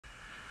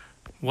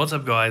What's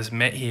up guys,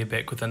 Matt here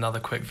back with another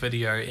quick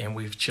video, and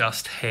we've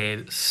just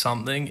had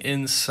something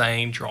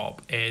insane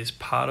drop as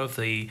part of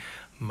the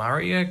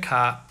Mario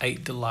Kart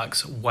 8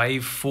 Deluxe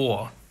Wave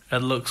 4. It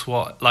looks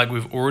like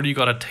we've already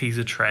got a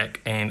teaser track,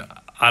 and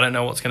I don't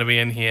know what's going to be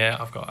in here.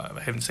 I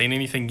haven't seen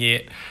anything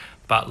yet,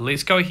 but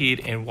let's go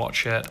ahead and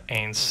watch it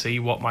and see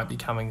what might be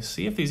coming.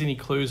 See if there's any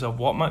clues of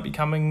what might be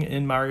coming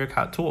in Mario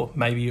Kart Tour.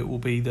 Maybe it will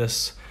be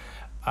this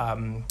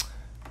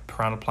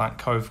Piranha Plant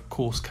Cove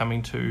course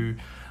coming to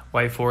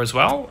Wave 4 as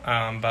well,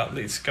 but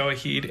let's go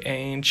ahead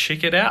and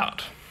check it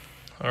out.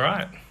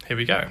 Alright, here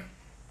we go.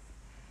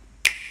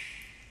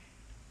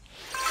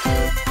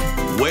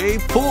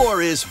 Wave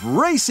 4 is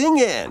racing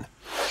in.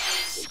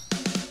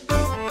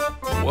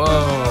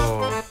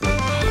 Whoa.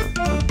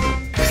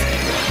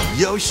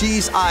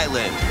 Yoshi's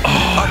Island.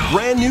 A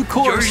brand new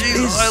course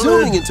is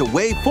zooming into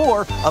Wave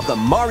 4 of the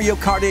Mario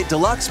Kart 8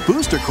 Deluxe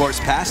Booster Course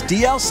Pass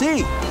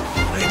DLC.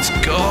 Let's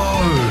go.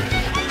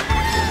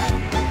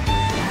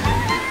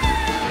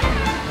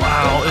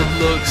 Wow,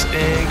 it looks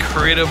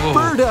incredible.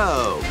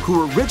 Birdo,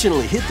 who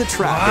originally hit the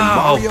track in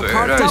Mario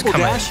Kart Double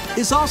Dash,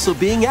 is also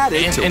being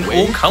added to Wave 4. In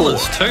all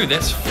colors too,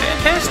 that's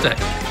fantastic.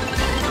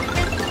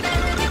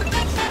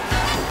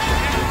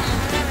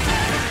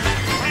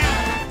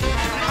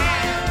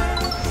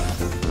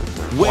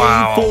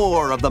 Wave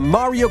 4 of the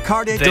Mario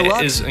Kart 8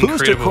 Deluxe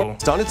Booster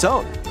Course on its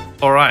own.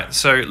 Alright,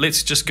 so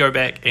let's just go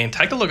back and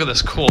take a look at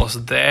this course.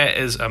 That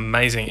is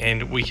amazing,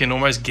 and we can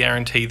almost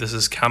guarantee this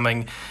is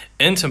coming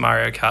into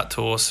Mario Kart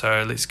Tour,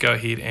 so let's go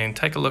ahead and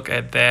take a look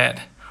at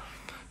that.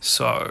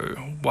 So,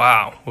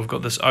 wow, we've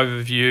got this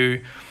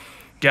overview.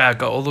 Yeah,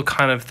 got all the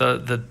kind of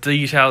the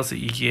details that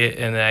you get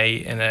in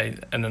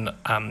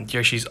an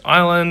Yoshi's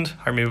Island.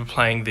 I remember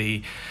playing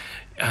the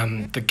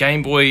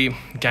Game Boy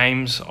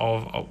games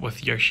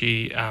with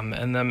Yoshi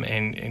in them,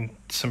 and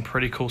some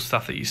pretty cool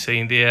stuff that you see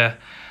in there.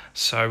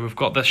 So we've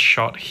got this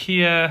shot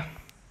here.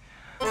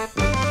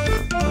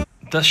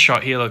 This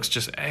shot here looks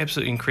just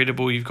absolutely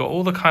incredible. You've got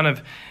all the kind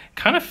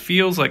of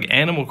feels like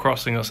Animal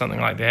Crossing or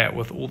something like that,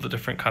 with all the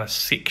different kind of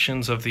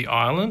sections of the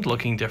island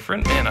looking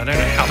different. Man, I don't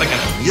know how they're going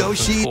to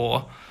Yoshi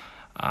wow,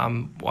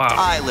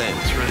 Island.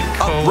 it's really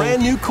cool. A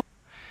brand new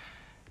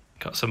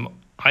got some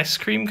ice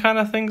cream kind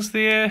of things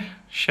there.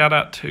 Shout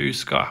out to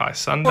Sky High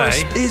Sunday.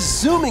 Is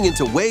zooming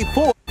into Wave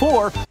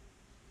 4.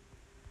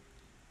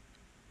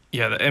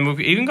 Yeah, and we've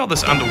even got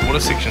this underwater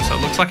section, so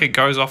it looks like it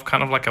goes off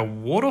kind of like a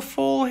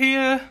waterfall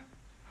here.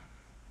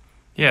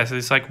 Yeah, so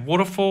there's like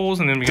waterfalls,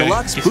 and then we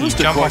Deluxe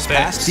Booster jump Course off that,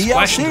 Pass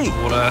splash DLC. into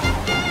water,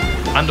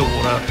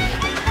 underwater.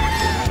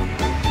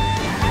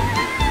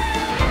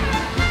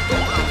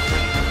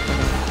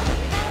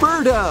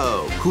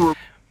 Birdo.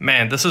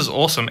 Man, this is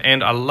awesome,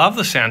 and I love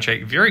the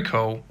soundtrack. Very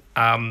cool.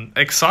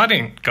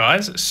 Exciting,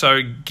 guys. So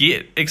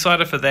get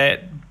excited for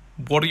that.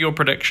 What are your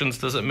predictions?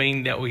 Does it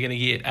mean that we're going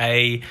to get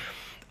a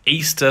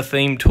Easter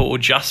themed tour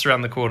just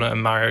around the corner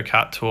in Mario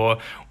Kart Tour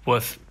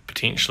with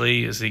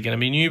potentially, is there going to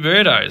be new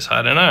Birdos?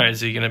 I don't know.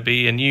 Is there going to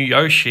be a new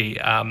Yoshi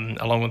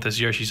along with this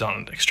Yoshi's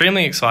Island?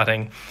 Extremely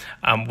exciting.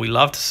 We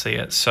love to see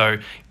it. So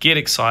get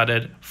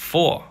excited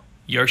for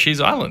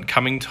Yoshi's Island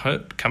coming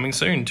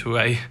soon to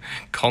a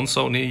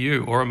console near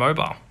you or a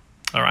mobile.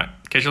 All right.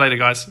 Catch you later,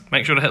 guys.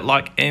 Make sure to hit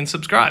like and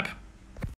subscribe.